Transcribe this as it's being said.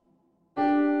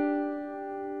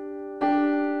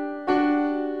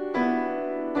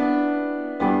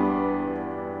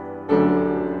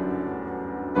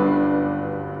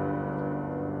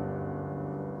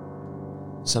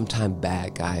Some time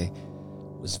back, I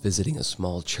was visiting a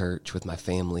small church with my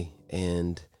family,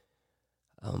 and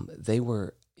they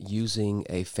were using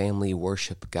a family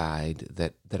worship guide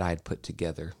that I had put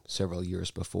together several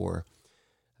years before,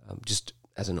 just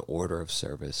as an order of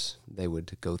service. They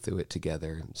would go through it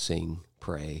together, sing,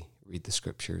 pray, read the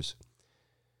scriptures.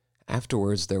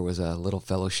 Afterwards, there was a little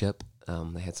fellowship.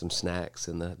 They had some snacks,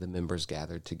 and the members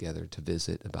gathered together to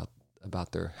visit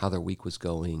about how their week was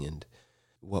going and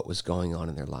what was going on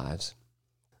in their lives.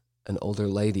 An older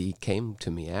lady came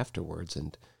to me afterwards,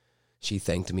 and she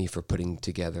thanked me for putting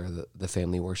together the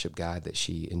family worship guide, that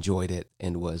she enjoyed it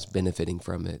and was benefiting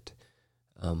from it.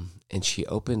 And she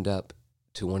opened up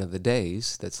to one of the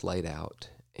days that's laid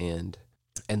out, and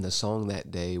the song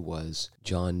that day was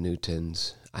John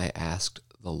Newton's "I Asked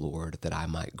the Lord That I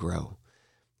Might Grow."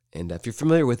 And if you're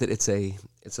familiar with it, it's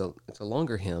a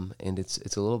longer hymn, and it's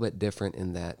a little bit different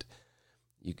in that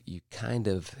you kind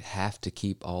of have to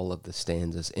keep all of the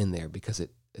stanzas in there because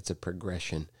it's a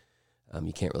progression.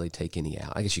 You can't really take any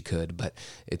out. I guess you could, but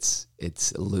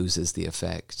it loses the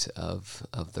effect of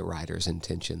the writer's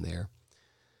intention there.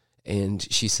 And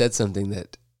she said something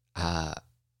that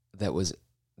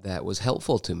was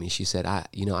helpful to me. She said, I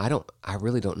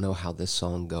really don't know how this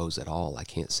song goes at all. I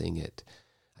can't sing it.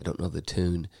 I don't know the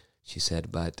tune. She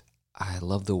said, but I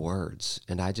love the words,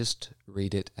 and I just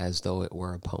read it as though it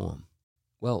were a poem.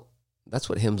 Well, that's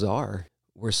what hymns are.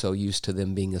 We're so used to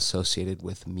them being associated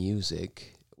with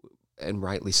music, and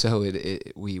rightly so.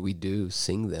 We do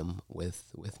sing them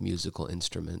with musical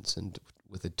instruments and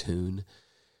with a tune.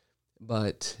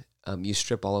 But you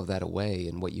strip all of that away,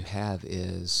 and what you have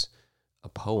is a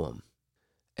poem.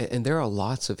 And there are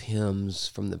lots of hymns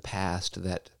from the past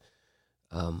that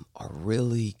are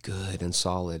really good and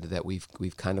solid that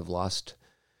we've kind of lost.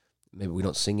 Maybe we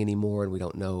don't sing anymore, and we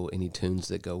don't know any tunes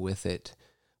that go with it,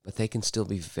 but they can still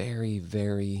be very,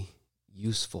 very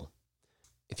useful.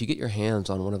 If you get your hands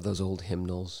on one of those old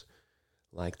hymnals,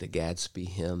 like the Gadsby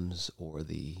hymns or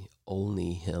the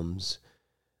Olney hymns,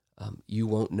 you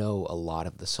won't know a lot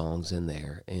of the songs in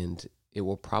there, and it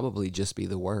will probably just be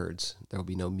the words. There will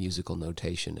be no musical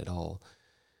notation at all.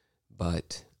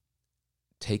 But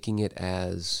taking it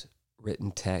as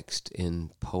written text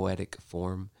in poetic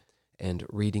form and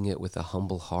reading it with a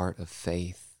humble heart of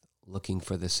faith, looking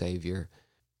for the Savior,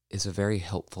 is a very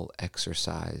helpful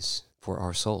exercise for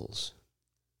our souls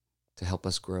to help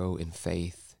us grow in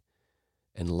faith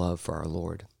and love for our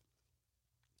Lord.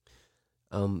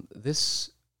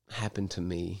 This happened to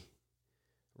me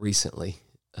recently.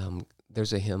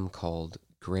 There's a hymn called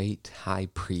 "Great High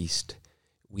Priest,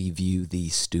 We View Thee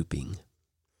Stooping."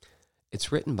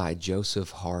 It's written by Joseph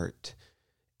Hart,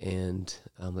 and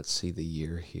let's see the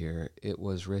year here. It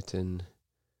was written,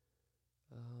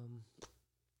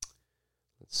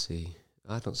 let's see,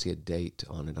 I don't see a date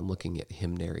on it. I'm looking at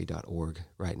hymnary.org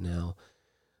right now.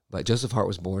 But Joseph Hart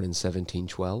was born in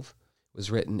 1712. It was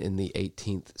written in the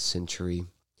 18th century.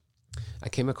 I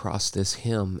came across this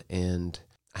hymn, and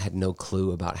I had no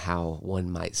clue about how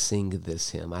one might sing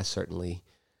this hymn. I certainly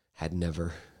had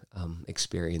never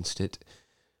experienced it.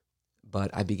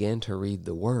 But I began to read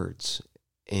the words,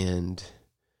 and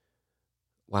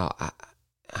wow,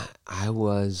 I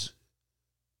was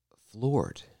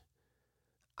floored.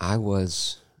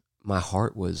 My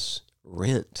heart was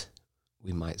rent,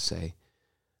 we might say.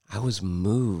 I was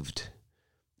moved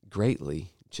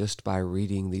greatly just by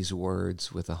reading these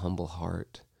words with a humble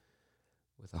heart,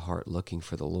 with a heart looking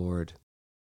for the Lord.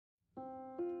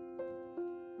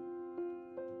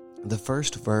 The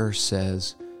first verse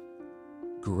says,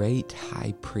 "Great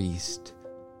High Priest,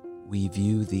 we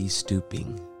view thee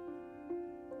stooping,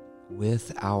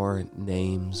 with our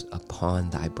names upon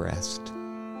thy breast,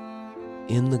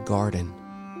 in the garden,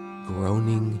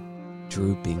 groaning,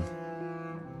 drooping,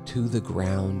 to the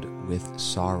ground with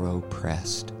sorrow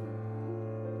pressed.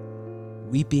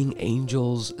 Weeping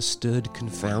angels stood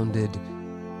confounded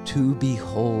to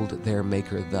behold their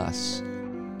Maker thus,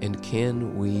 and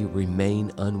can we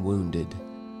remain unwounded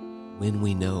when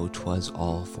we know 'twas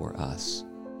all for us?"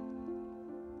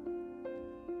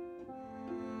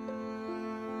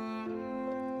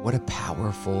 What a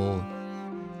powerful,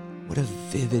 what a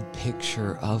vivid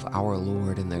picture of our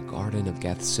Lord in the Garden of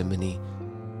Gethsemane.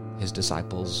 His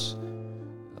disciples,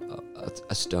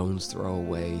 a stone's throw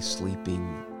away,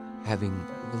 sleeping, having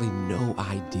really no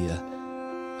idea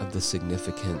of the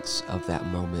significance of that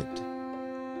moment.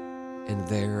 And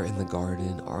there in the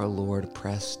garden, our Lord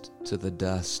pressed to the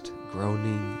dust,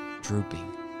 groaning,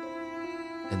 drooping.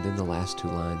 And then the last two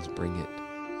lines bring it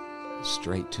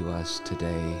straight to us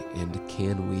today. And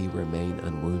can we remain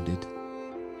unwounded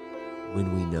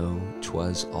when we know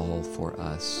 'twas all for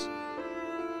us?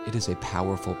 It is a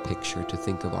powerful picture to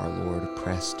think of our Lord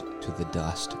pressed to the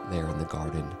dust there in the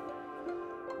garden.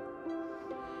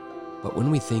 But when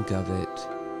we think of it,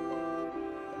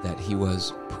 that he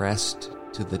was pressed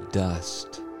to the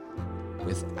dust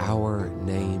with our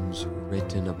names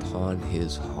written upon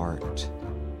his heart,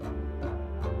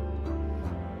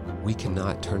 we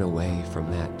cannot turn away from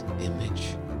that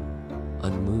image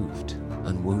unmoved,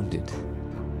 unwounded,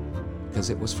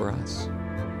 because it was for us.